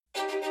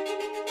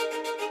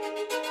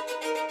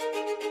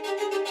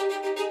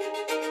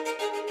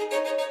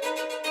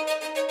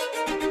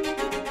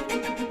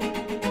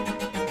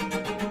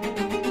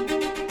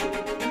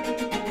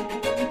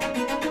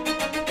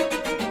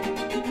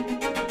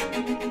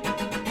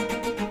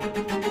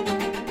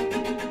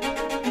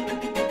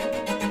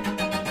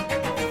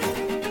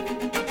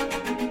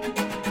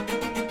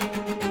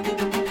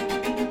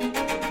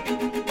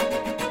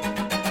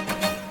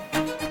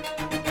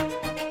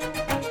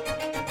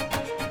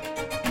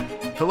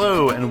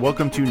Hello, and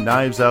welcome to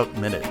Knives Out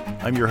Minute.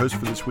 I'm your host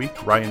for this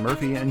week, Ryan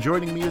Murphy, and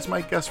joining me is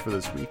my guest for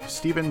this week,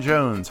 Stephen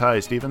Jones. Hi,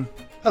 Stephen.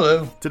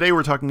 Hello. Today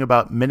we're talking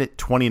about minute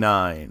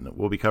 29.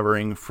 We'll be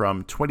covering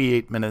from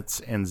 28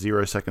 minutes and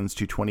 0 seconds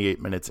to 28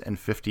 minutes and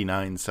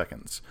 59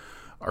 seconds.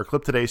 Our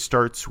clip today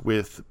starts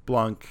with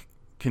Blanc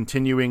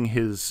continuing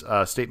his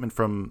statement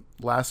from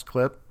last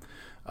clip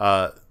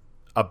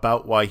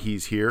about why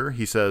he's here.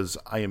 He says,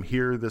 "I am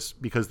here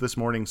because this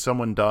morning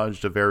someone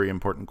dodged a very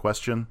important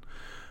question."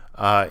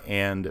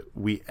 And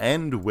we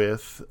end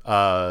with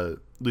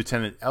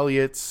Lieutenant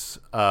Elliott's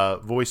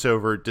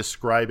voiceover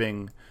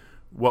describing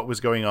what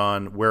was going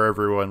on, where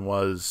everyone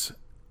was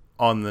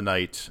on the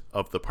night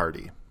of the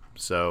party.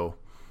 So,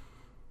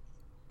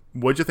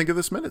 what'd you think of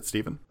this minute,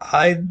 Stephen?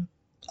 I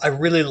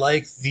really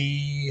like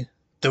the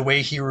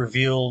way he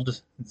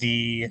revealed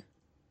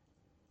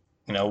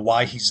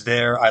why he's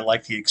there. I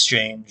like the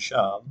exchange.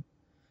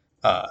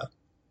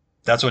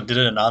 That's what did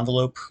it, an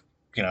envelope.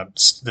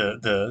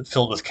 The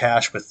filled with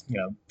cash with,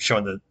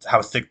 showing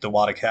how thick the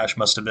wad of cash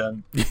must have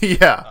been.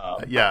 Yeah,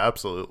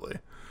 absolutely.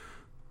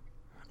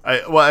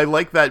 I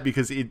like that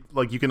because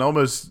you can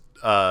almost,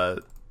 I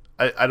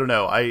don't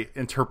know.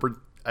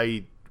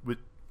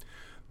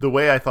 The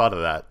way I thought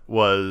of that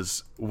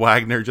was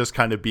Wagner just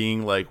kind of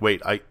being like,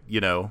 wait,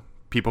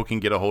 people can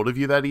get a hold of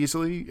you that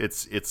easily.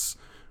 It's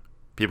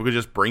people could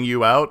just bring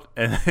you out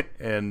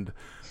and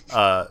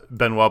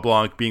Benoit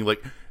Blanc being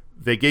like,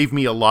 they gave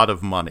me a lot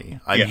of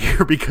money. I'm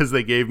here because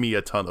they gave me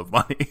a ton of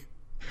money.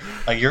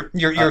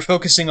 You're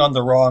focusing on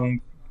the wrong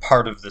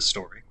part of the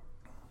story.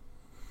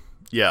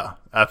 Yeah.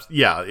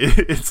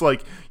 It's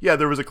like,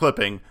 there was a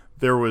clipping.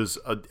 There was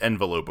an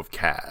envelope of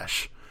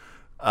cash.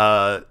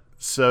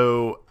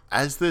 So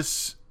as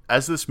this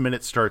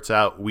minute starts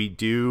out, we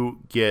do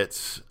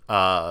get,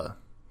 I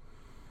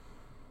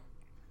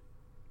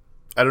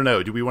don't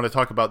know. Do we want to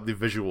talk about the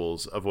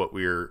visuals of what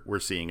we're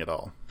seeing at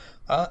all?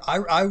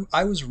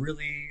 I was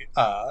really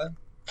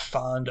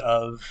fond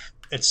of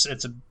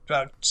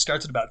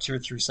starts at about 2 or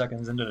 3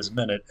 seconds into this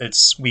minute.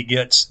 We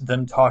get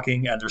them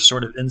talking and they're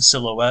sort of in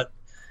silhouette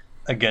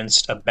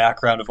against a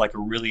background of like a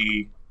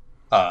really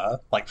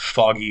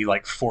foggy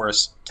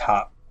forest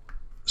top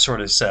sort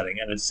of setting,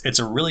 and it's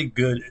a really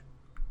good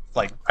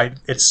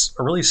it's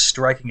a really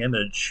striking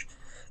image,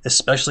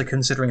 especially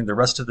considering the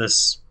rest of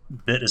this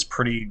bit is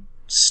pretty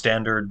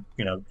standard,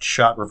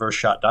 reverse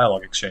shot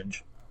dialogue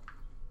exchange.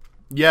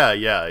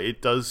 Yeah,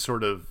 it does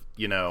sort of,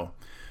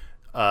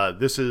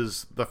 this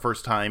is the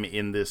first time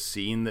in this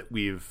scene that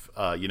we've,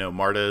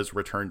 Marta is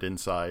returned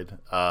inside,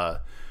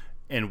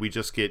 and we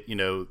just get,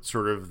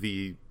 sort of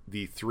the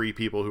three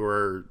people who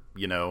are,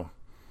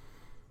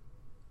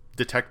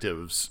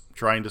 detectives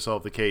trying to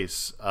solve the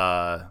case,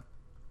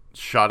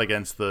 shot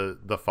against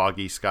the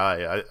foggy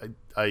sky.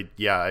 I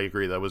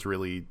agree. That was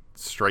really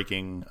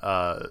striking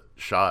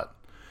shot.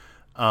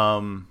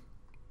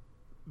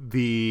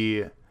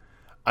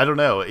 I don't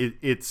know.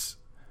 It's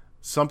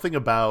something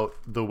about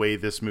the way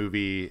this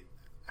movie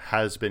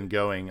has been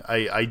going.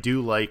 I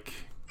do like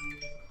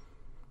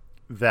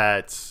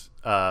that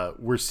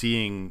we're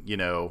seeing,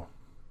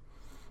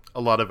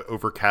 a lot of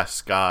overcast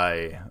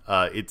sky.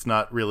 It's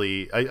not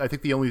really... I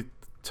think the only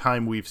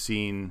time we've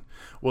seen...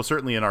 Well,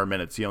 certainly in our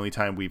minutes, the only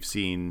time we've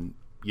seen,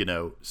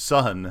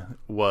 sun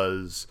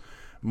was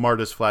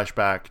Marta's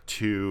flashback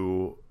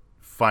to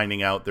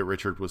finding out that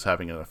Richard was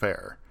having an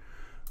affair.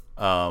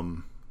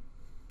 I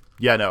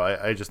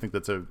just think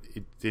that's an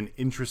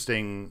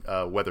interesting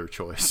weather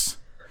choice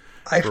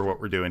for what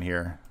we're doing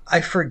here.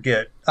 I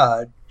forget.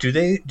 Do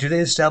they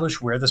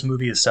establish where this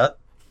movie is set?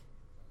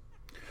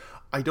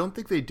 I don't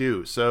think they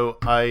do. So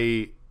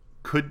I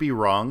could be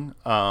wrong.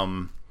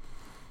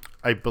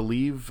 I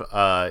believe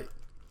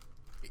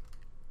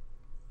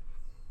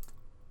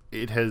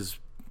it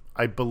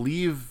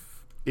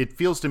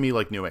feels to me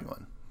like New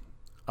England.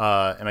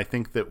 And I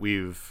think that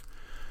we've...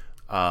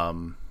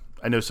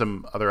 I know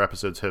some other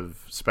episodes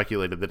have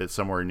speculated that it's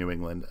somewhere in New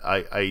England.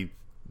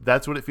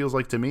 That's what it feels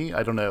like to me.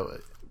 I don't know.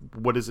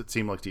 What does it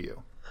seem like to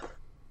you?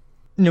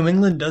 New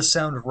England does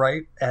sound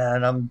right,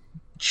 and I'm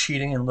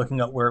cheating and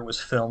looking up where it was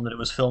filmed, and it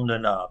was filmed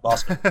in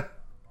Boston.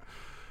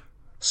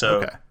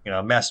 So, okay.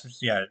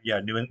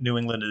 New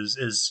England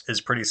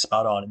is pretty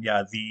spot on.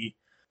 Yeah,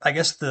 I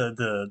guess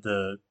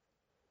the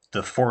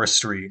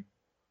forestry,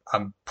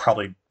 I'm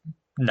probably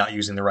not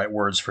using the right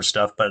words for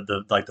stuff, but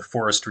the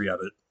forestry of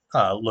it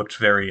looked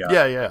very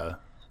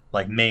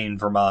like Maine,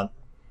 Vermont,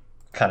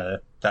 kind of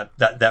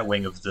that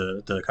wing of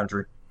the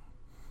country.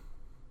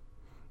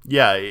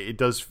 Yeah, it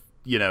does.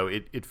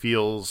 It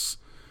feels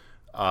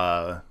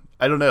I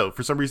don't know.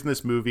 For some reason,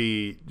 this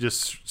movie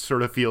just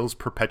sort of feels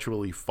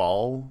perpetually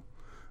fall,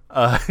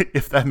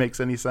 if that makes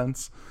any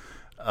sense.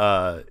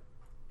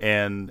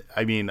 And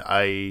I mean,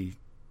 that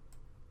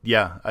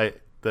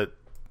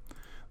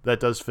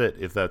does fit.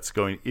 If that's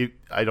going,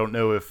 I don't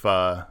know if,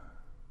 it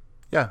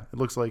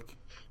looks like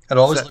It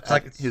always looks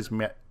like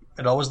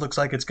it always looks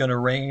like it's going to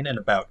rain in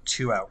about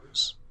 2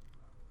 hours.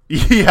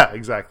 Yeah,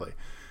 exactly.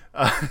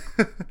 I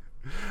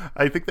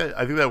think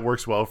that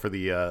works well for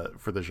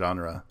the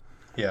genre.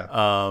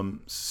 Yeah.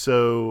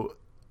 So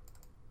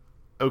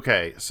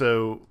okay,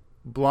 so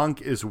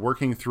Blanc is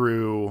working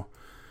through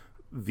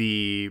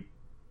the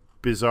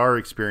bizarre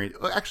experience.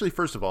 Actually,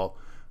 first of all,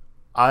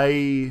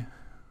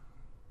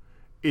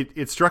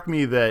 it struck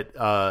me that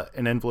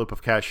an envelope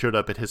of cash showed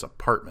up at his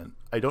apartment.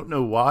 I don't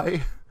know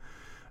why.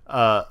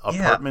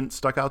 Apartment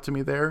stuck out to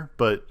me there,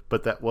 but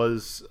that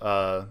was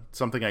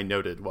something I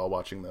noted while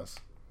watching this.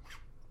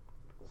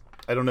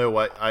 I don't know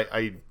why.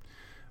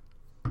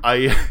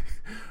 I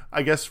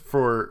I guess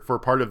for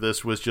part of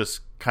this was just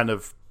kind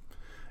of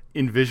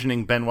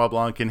envisioning Benoit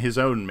Blanc in his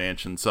own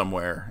mansion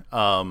somewhere.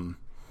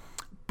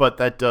 But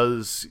that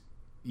does,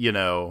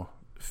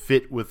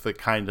 fit with the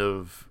kind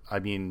of, I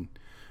mean,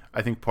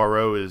 I think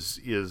Poirot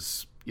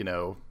is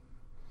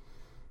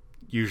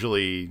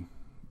usually,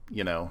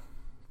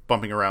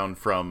 bumping around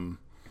from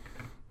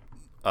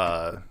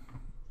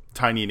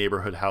tiny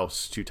neighborhood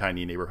house to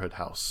tiny neighborhood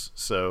house.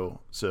 So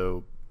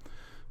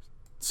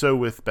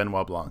with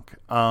Benoit Blanc.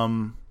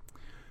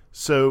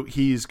 So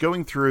he's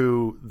going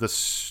through the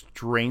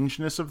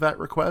strangeness of that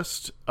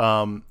request.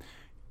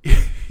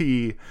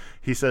 He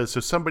says, so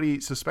somebody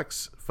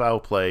suspects foul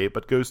play,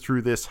 but goes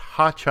through this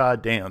ha-cha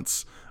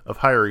dance of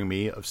hiring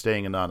me, of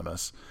staying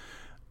anonymous.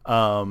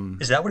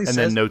 Is that what he and says?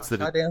 Then notes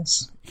Ha-cha that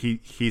dance?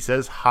 he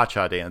says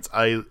ha-cha dance.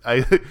 I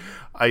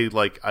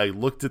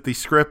looked at the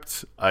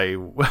script. I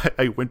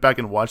went back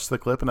and watched the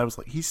clip, and I was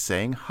like, he's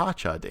saying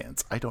ha-cha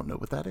dance. I don't know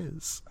what that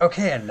is.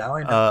 Okay, and now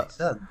I know what he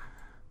said.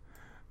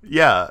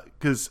 Yeah,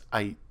 because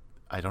I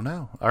don't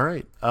know. All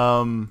right.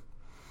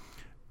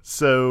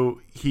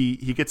 So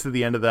he gets to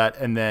the end of that,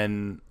 and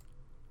then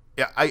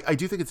I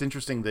do think it's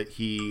interesting that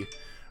he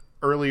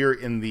earlier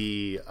in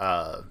the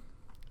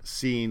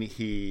scene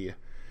he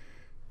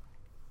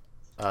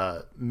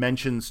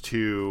mentions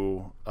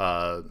to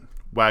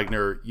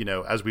Wagner,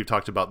 as we've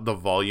talked about, the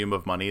volume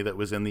of money that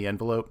was in the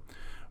envelope.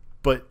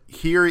 But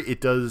here it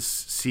does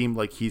seem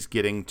like he's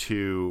getting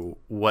to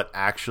what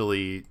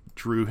actually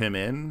drew him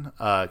in,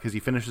 because he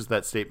finishes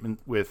that statement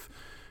with,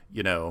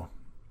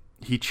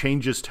 he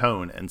changes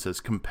tone and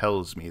says,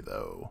 compels me,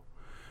 though.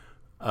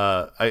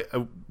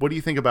 What do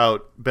you think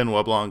about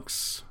Benoit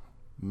Blanc's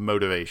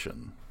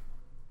motivation?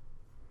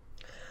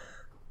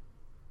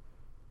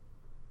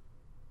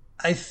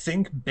 I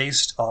think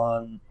based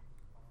on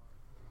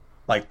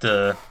like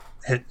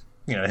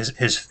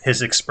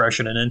his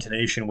expression and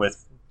intonation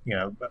with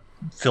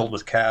filled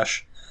with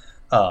cash,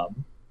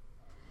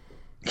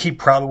 he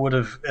probably would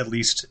have at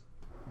least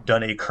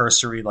done a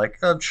cursory like,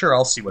 oh, sure,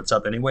 I'll see what's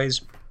up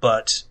anyways.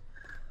 But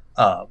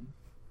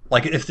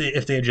like if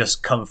they had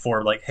just come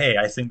forward like, hey,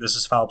 I think this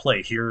is foul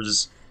play.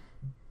 Here's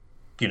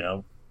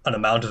an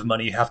amount of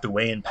money you have to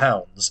weigh in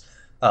pounds.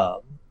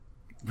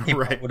 He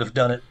Right. would have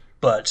done it,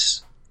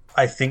 but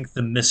I think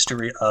the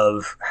mystery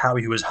of how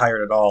he was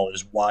hired at all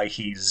is why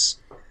he's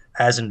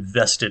as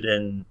invested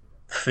in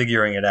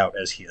figuring it out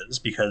as he is,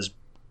 because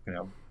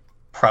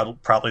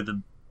probably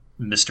the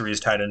mystery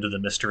is tied into the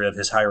mystery of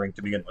his hiring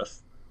to begin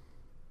with.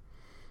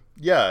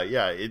 Yeah,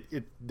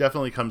 it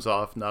definitely comes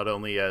off not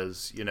only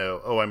as,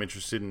 I'm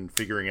interested in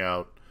figuring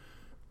out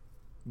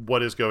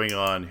what is going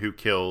on, who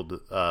killed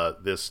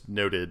this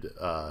noted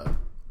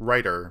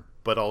writer,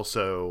 but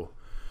also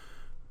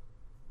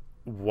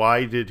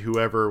why did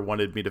whoever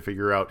wanted me to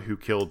figure out who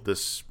killed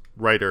this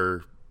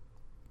writer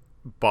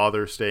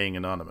bother staying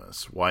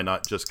anonymous? Why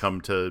not just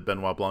come to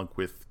Benoit Blanc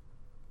with,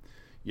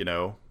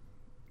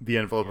 the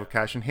envelope of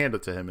cash and hand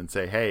it to him and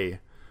say, hey,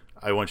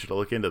 I want you to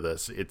look into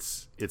this.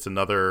 It's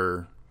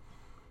another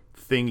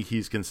thing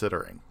he's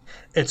considering.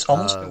 It's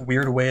almost a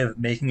weird way of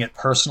making it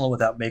personal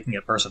without making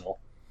it personal.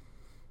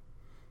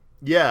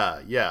 Yeah.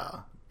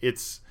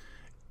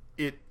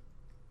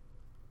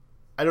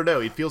 I don't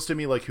know. It feels to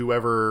me like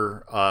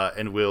whoever,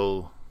 and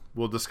we'll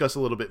discuss a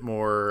little bit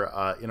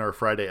more in our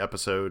Friday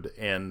episode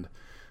and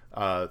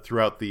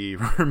throughout the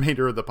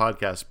remainder of the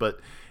podcast. But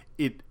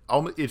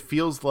it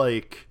feels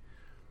like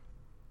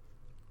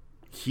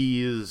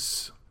he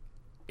is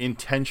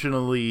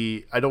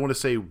intentionally, I don't want to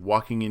say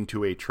walking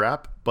into a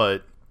trap,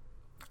 but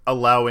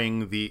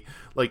allowing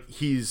I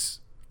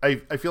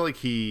feel like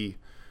he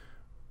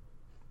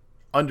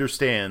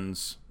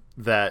understands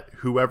that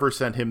whoever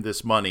sent him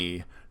this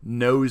money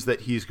knows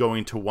that he's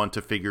going to want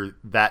to figure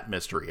that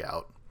mystery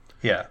out.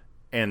 Yeah.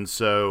 And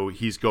so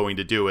he's going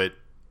to do it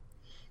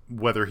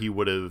whether he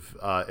would have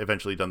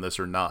eventually done this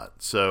or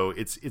not. So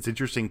it's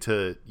interesting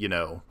to,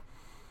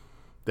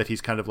 that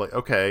he's kind of like,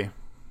 okay,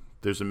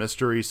 there's a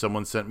mystery.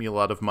 Someone sent me a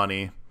lot of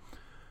money.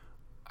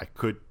 I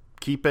could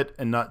keep it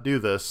and not do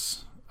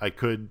this. I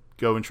could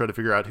go and try to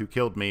figure out who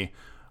killed me.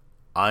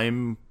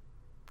 I'm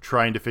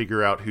trying to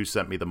figure out who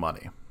sent me the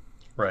money.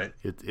 Right.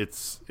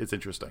 It's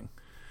interesting.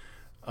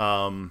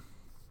 And,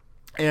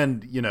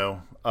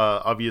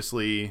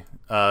 obviously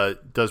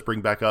does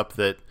bring back up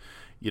that,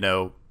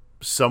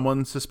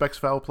 someone suspects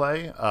foul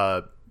play.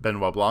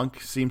 Benoit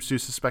Blanc seems to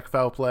suspect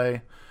foul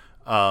play,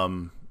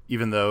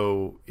 even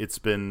though it's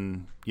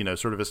been,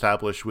 sort of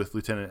established with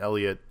Lieutenant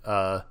Elliot,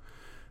 that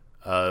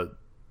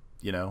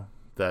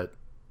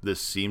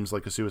this seems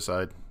like a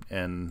suicide.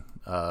 And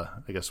I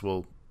guess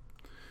we'll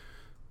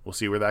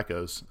see where that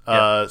goes.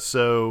 Yeah.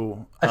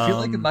 So I feel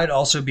like it might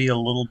also be a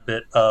little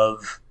bit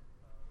of,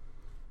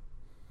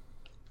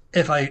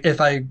 if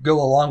I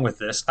go along with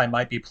this, I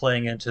might be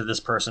playing into this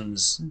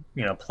person's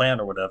plan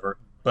or whatever.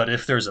 But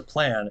if there's a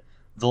plan,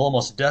 they'll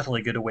almost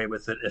definitely get away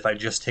with it if I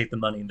just take the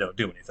money and don't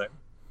do anything.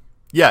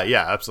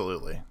 Yeah,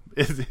 absolutely.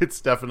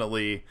 It's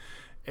definitely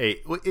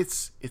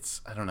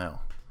it's I don't know.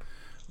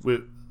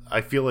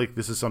 I feel like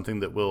this is something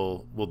that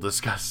we'll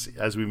discuss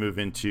as we move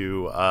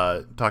into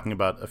talking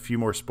about a few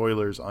more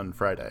spoilers on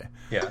Friday.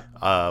 Yeah.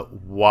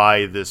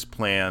 Why this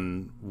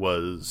plan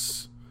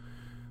was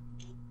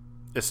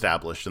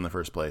established in the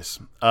first place.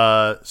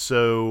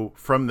 So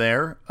from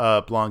there,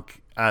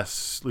 Blanc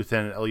asks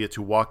Lieutenant Elliot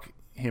to walk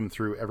him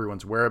through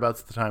everyone's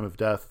whereabouts at the time of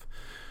death.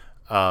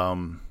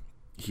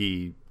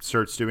 He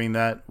starts doing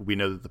that. We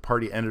know that the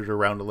party ended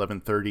around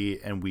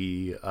 11:30, and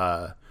we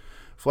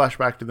flash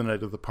back to the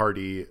night of the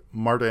party.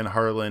 Marta and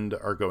Harlan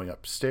are going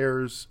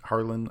upstairs.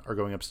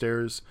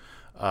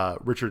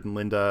 Richard and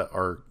Linda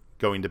are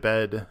going to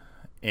bed,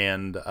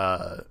 and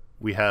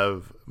we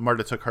have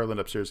Marta took Harlan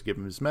upstairs to give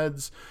him his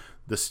meds.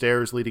 The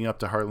stairs leading up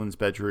to Harlan's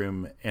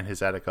bedroom and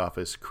his attic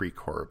office creak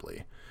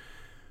horribly.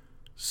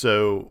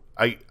 So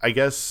I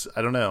guess,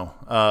 I don't know.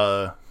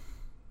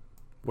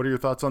 What are your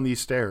thoughts on these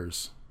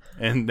stairs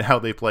and how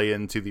they play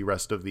into the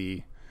rest of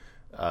the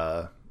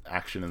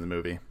action in the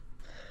movie?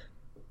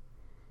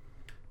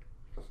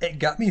 It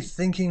got me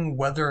thinking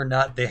whether or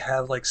not they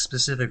have like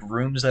specific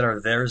rooms that are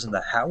theirs in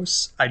the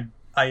house. I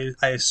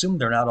assume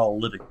they're not all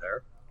living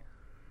there.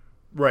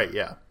 Right,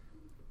 yeah.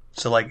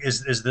 So, like,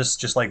 is this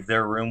just like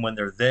their room when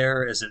they're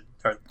there?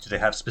 Do they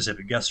have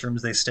specific guest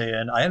rooms they stay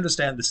in? I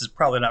understand this is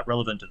probably not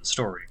relevant to the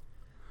story.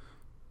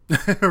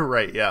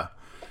 Right, yeah.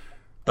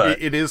 But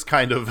it is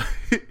kind of.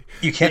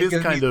 You can't you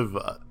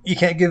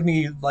can't give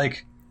me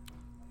like,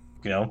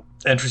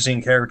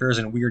 interesting characters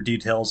and weird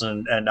details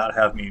and not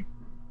have me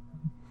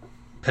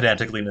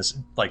pedantically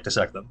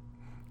dissect them.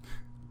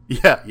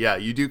 Yeah.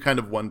 You do kind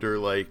of wonder,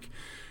 like,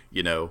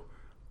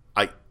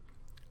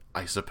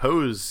 I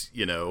suppose,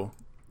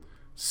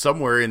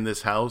 somewhere in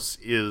this house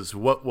is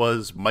what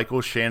was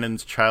Michael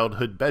Shannon's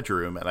childhood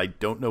bedroom, and I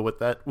don't know what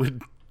that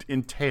would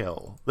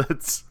entail.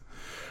 That's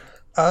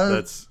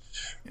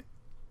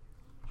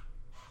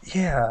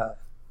yeah.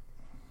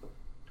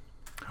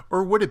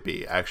 Or would it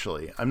be,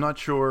 actually? I'm not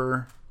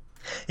sure.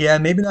 Yeah,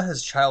 maybe not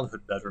his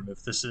childhood bedroom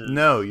if this is.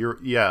 No,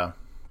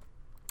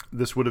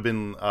 this would have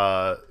been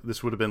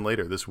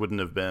later. This wouldn't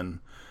have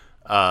been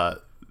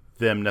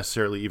them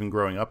necessarily even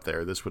growing up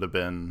there. This would have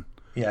been.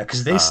 Yeah,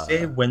 because they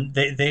say when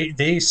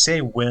they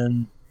say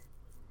when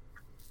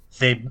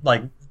they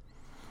like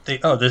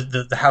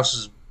the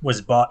house was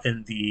bought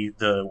in the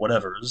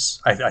whatevers.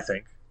 I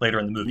think later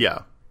in the movie.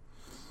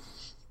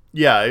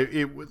 Yeah.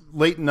 It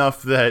late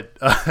enough that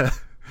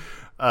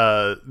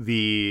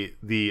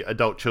the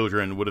adult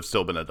children would have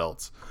still been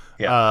adults.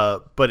 Yeah.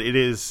 But it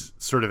is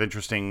sort of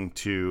interesting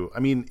to. I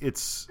mean,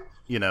 it's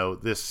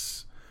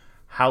this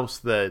house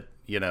that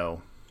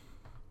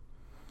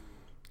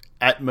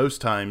at most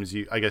times,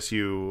 I guess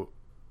you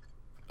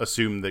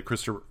assume that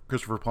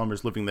Christopher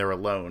Plummer's living there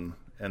alone,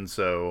 and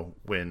so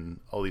when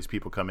all these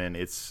people come in,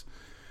 it's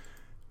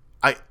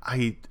I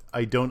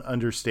don't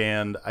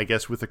understand. I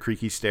guess with the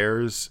creaky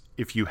stairs,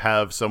 if you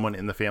have someone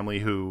in the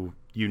family who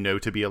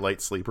to be a light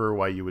sleeper,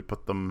 why you would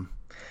put them?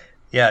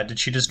 Yeah, did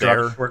she just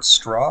draw a short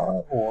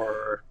straw,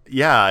 or?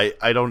 Yeah,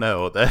 I don't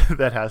know.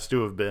 That has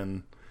to have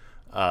been.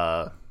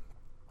 I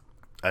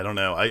don't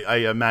know.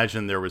 I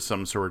imagine there was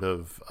some sort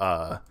of.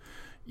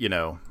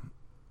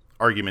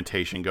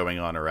 Argumentation going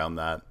on around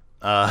that.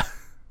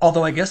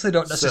 Although I guess they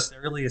don't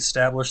necessarily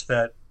establish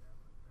that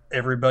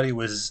everybody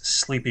was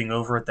sleeping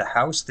over at the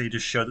house. They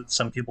just show that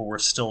some people were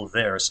still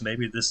there. So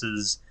maybe this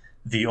is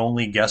the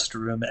only guest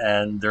room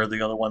and they're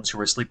the only ones who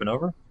were sleeping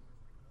over.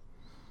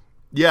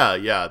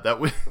 Yeah. That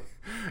would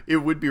it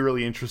would be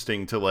really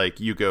interesting to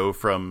you go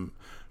from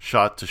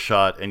shot to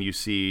shot and you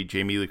see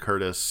Jamie Lee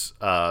Curtis,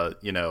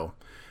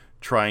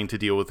 trying to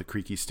deal with the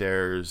creaky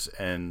stairs,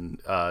 and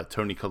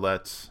Toni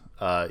Collette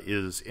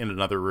is in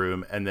another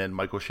room, and then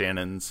Michael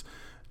Shannon's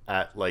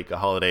at a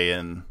Holiday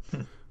Inn,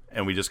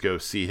 and we just go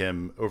see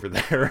him over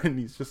there, and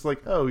he's just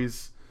like, oh,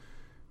 he's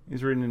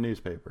reading a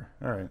newspaper.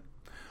 All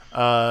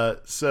right.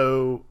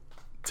 So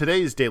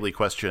today's daily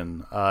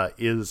question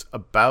is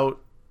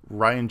about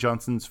Rian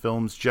Johnson's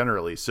films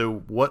generally. So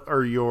what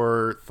are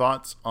your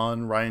thoughts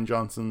on Rian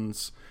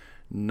Johnson's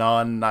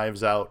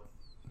non-Knives Out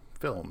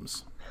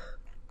films?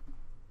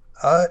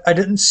 I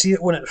didn't see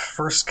it when it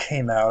first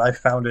came out. I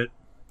found it,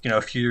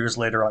 a few years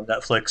later on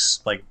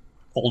Netflix, like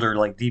older,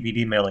 like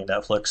DVD mailing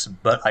Netflix.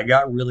 But I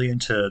got really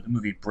into the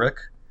movie Brick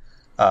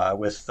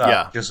with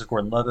Yeah. Joseph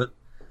Gordon-Levitt.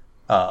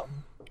 Um,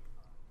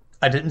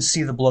 I didn't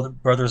see the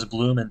Brothers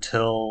Bloom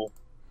until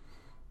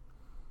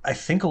I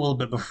think a little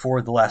bit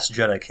before The Last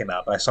Jedi came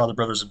out. But I saw the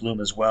Brothers Bloom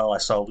as well. I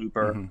saw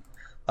Looper.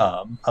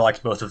 Hmm. I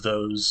liked both of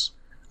those.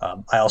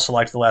 I also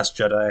liked The Last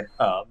Jedi.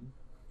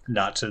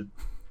 Not to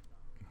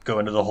go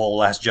into the whole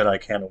Last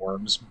Jedi can of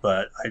worms,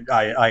 but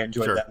I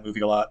enjoyed Sure. that movie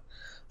a lot.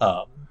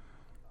 Um,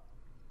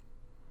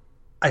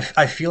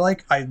 I feel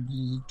like I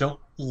don't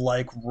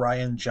like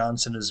Ryan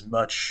Johnson as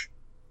much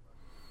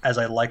as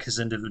I like his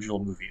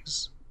individual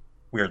movies.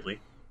 Weirdly,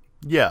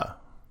 Yeah.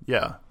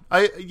 Yeah.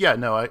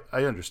 No,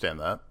 I understand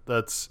that.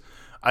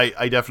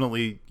 I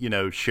definitely,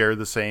 share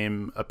the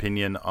same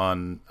opinion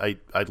on I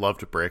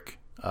loved Brick.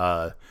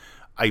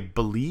 I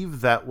believe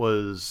that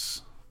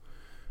was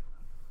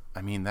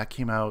I mean, that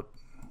came out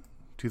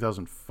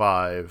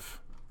 2005.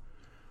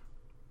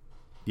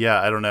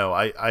 Yeah, I don't know.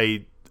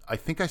 I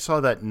think I saw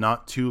that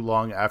not too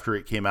long after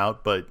it came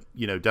out, but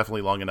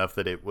definitely long enough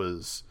that it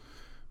was,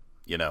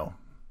 you know,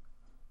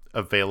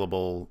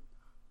 available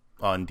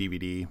on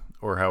DVD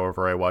or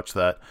however I watched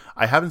that.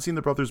 I haven't seen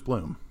The Brothers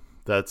Bloom.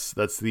 That's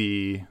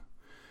the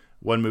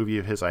one movie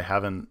of his I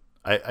haven't.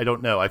 I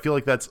don't know. I feel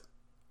like that's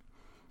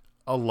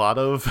a lot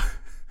of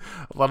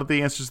a lot of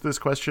the answers to this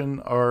question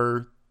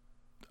are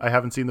I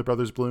haven't seen The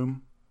Brothers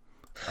Bloom.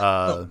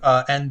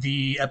 oh, and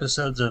the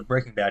episodes of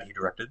Breaking Bad he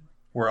directed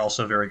were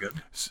also very good.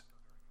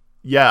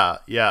 Yeah,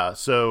 yeah.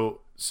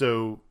 So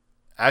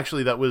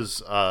actually that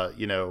was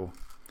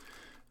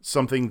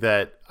something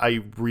that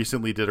I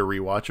recently did a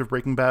rewatch of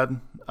Breaking Bad.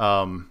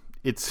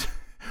 It's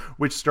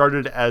which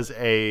started as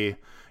a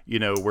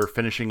we're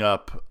finishing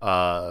up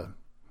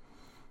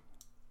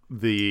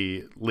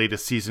the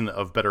latest season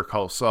of Better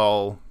Call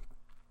Saul,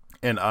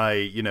 and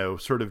I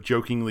sort of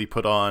jokingly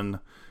put on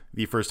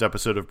the first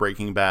episode of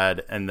Breaking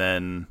Bad, and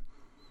then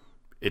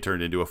it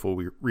turned into a full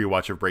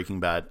rewatch of Breaking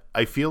Bad.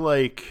 I feel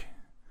like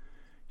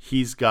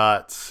he's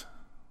got.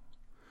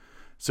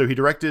 So he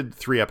directed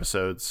 3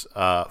 episodes,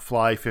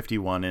 Fly,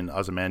 51, and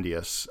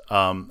Ozymandias.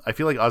 I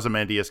feel like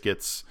Ozymandias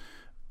gets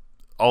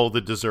all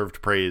the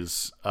deserved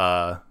praise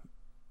in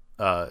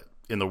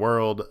the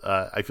world.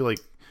 I feel like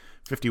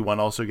 51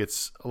 also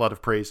gets a lot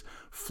of praise.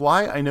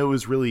 Fly, I know,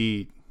 is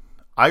really.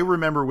 I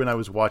remember when I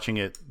was watching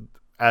it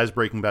as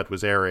Breaking Bad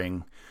was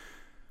airing,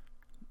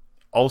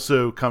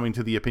 also coming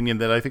to the opinion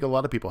that I think a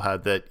lot of people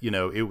had that,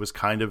 it was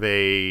kind of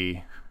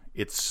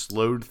it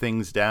slowed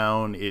things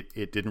down.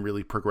 It didn't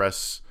really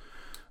progress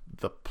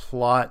the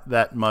plot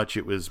that much.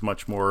 It was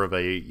much more of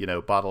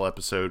a bottle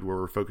episode where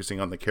we're focusing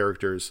on the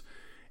characters.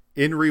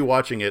 In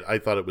rewatching it, I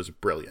thought it was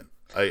brilliant.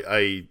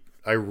 I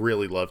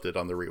really loved it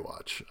on the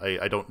rewatch.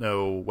 I don't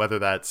know whether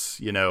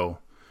that's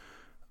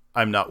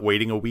I'm not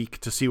waiting a week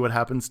to see what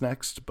happens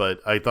next, but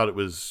I thought it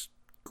was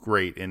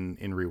great in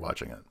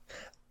rewatching it.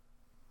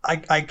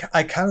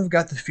 I kind of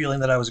got the feeling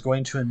that I was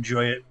going to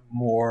enjoy it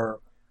more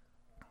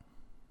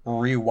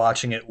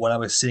rewatching it when I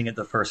was seeing it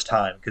the first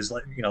time because,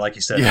 like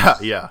you said, Yeah,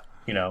 it's yeah,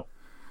 you know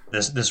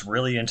this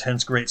really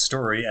intense, great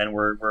story, and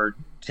we're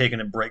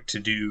taking a break to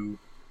do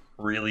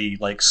really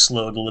like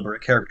slow,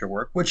 deliberate character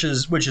work, which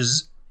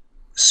is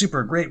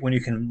super great when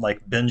you can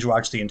like binge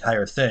watch the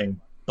entire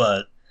thing.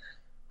 But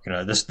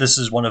this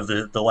is one of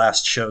the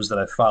last shows that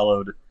I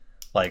followed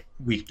like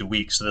week to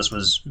week, so this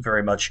was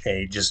very much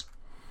a just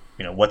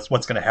what's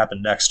going to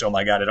happen next. Oh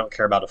my god, I don't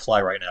care about a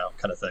fly right now,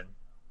 kind of thing.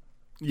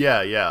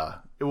 yeah, yeah.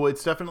 Well,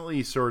 it's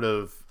definitely sort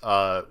of.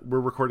 We're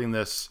recording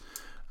this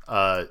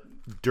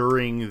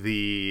during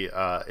the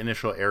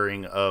initial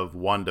airing of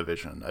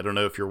WandaVision. I don't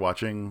know if you're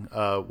watching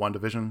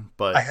WandaVision, I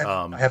but have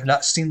I have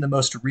not seen the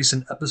most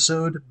recent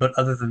episode, but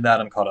other than that,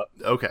 I'm caught up.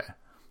 okay.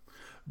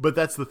 But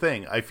that's the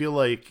thing. I feel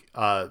like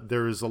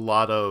there's a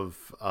lot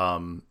of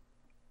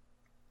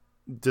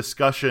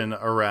discussion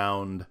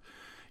around.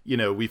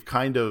 We've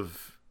kind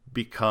of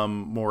become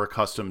more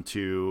accustomed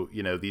to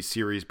these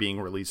series being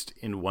released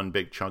in one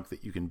big chunk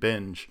that you can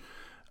binge.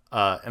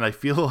 And I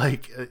feel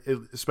like,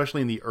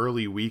 especially in the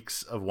early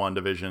weeks of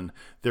WandaVision,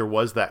 there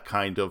was that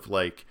kind of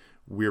like,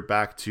 we're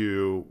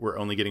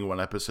only getting one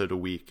episode a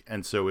week.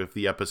 And so if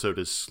the episode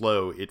is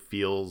slow, it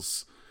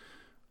feels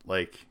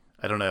like,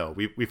 I don't know,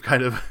 we've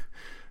kind of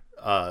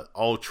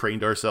all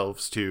trained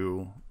ourselves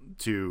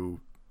to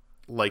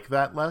like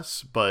that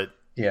less. But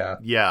Yeah.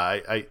 yeah,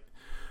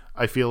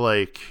 I feel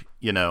like,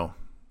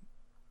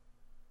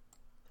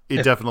 it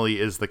If definitely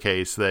is the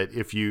case that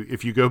if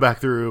you go back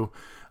through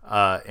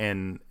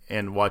and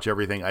watch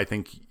everything, I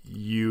think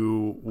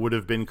you would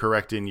have been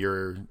correct in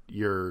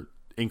your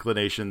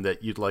inclination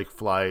that you'd like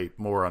Fly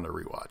more on a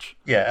rewatch.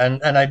 Yeah,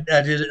 and I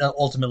did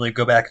ultimately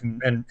go back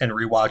and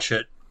rewatch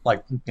it.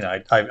 Like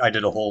I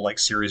did a whole like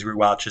series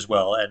rewatch as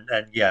well,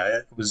 and yeah,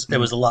 it was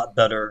a lot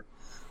better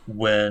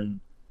when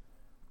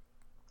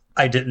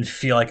I didn't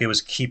feel like it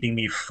was keeping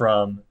me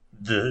from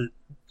the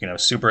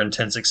super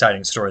intense,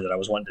 exciting story that I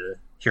was wanting to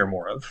hear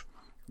more of.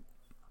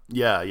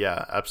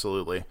 Yeah,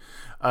 absolutely.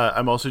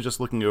 I'm also just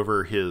looking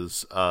over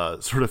his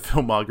sort of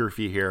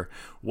filmography here.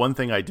 One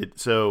thing I did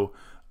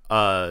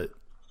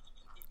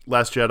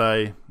Last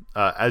Jedi,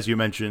 as you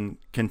mentioned,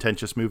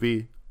 contentious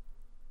movie.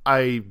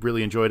 I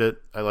really enjoyed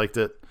it. I liked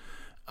it.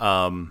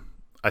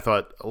 I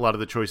thought a lot of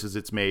the choices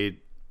it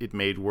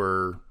made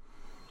were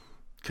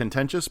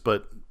contentious,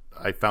 but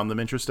I found them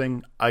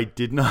interesting. I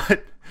did not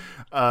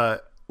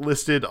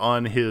listed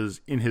in his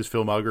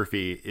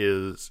filmography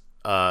is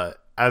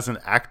as an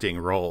acting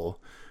role.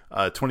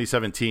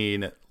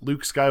 2017,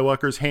 Luke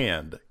Skywalker's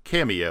hand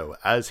cameo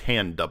as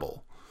hand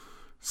double.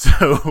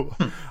 So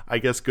I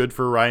guess good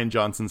for Rian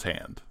Johnson's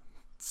hand.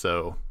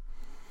 So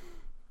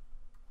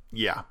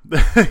yeah,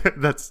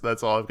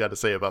 that's all I've got to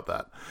say about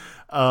that.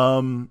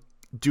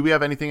 Do we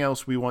have anything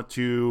else we want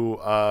to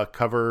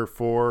cover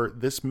for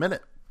this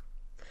minute?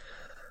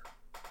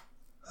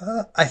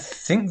 I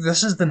think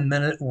this is the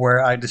minute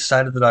where I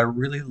decided that I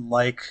really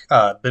like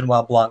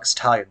Benoit Blanc's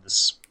tie in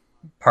this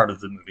part of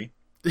the movie.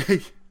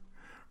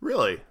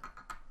 Really?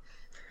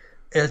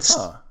 It's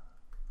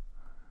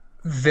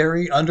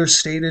very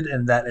understated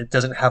in that it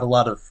doesn't have a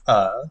lot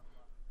of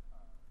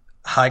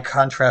high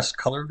contrast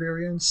color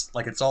variance.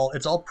 Like it's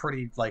all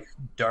pretty like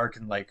dark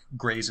and like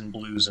grays and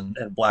blues and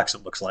blacks,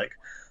 it looks like.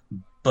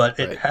 But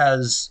it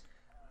has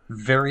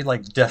very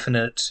like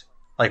definite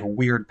like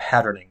weird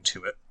patterning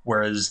to it.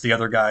 Whereas the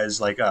other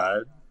guys like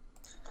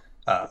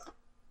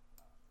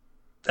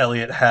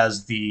Elliot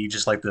has the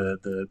just like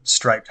the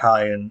striped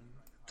tie, and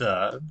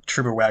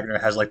Trooper Wagner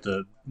has like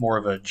the more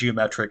of a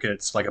geometric,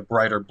 it's like a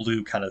brighter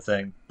blue kind of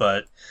thing.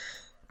 But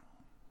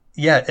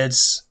yeah,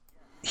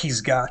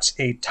 he's got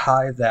a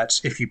tie that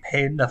if you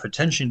pay enough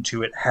attention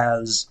to it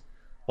has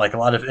like a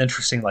lot of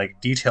interesting like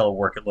detail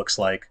work, it looks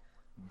like,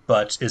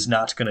 but is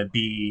not going to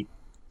be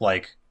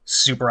like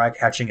super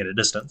eye-catching at a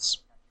distance.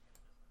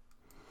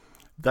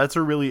 That's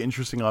a really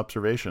interesting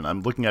observation.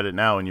 I'm looking at it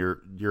now, and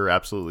you're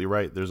absolutely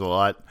right. There's a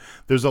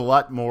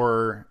lot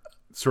more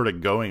sort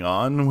of going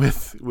on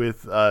with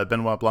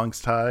Benoit Blanc's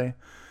tie.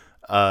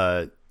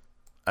 I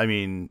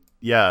mean,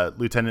 yeah,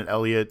 Lieutenant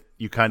Elliot.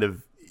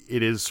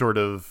 It is sort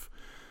of,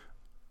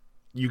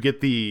 you get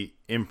the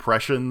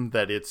impression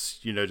that it's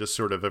just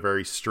sort of a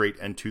very straight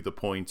and to the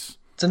point.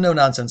 It's a no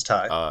nonsense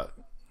tie.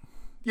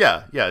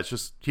 Yeah, it's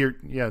just here.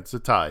 Yeah, it's a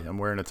tie. I'm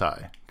wearing a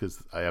tie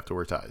because I have to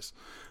wear ties.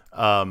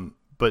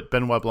 But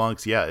Benoit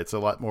Blanc's, yeah, it's a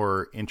lot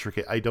more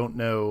intricate. I don't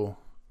know.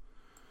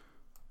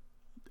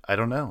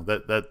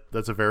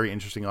 That's a very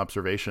interesting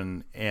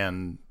observation,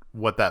 and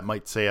what that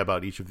might say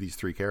about each of these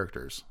three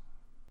characters.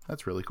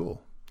 That's really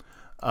cool.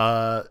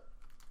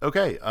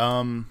 Okay.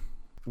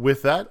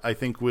 With that, I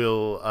think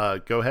we'll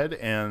go ahead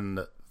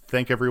and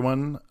thank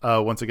everyone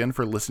once again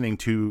for listening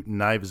to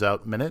Knives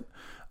Out Minute.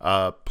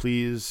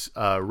 Please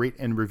rate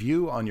and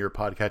review on your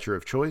podcatcher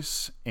of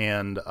choice,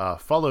 and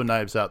follow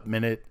Knives Out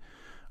Minute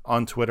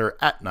on Twitter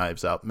at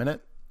Knives Out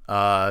Minute.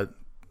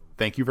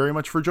 Thank you very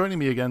much for joining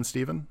me again,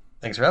 Stephen.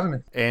 Thanks for having me.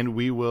 And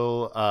we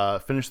will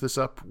finish this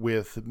up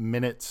with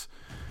minute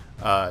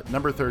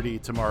number 30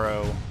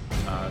 tomorrow.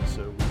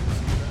 So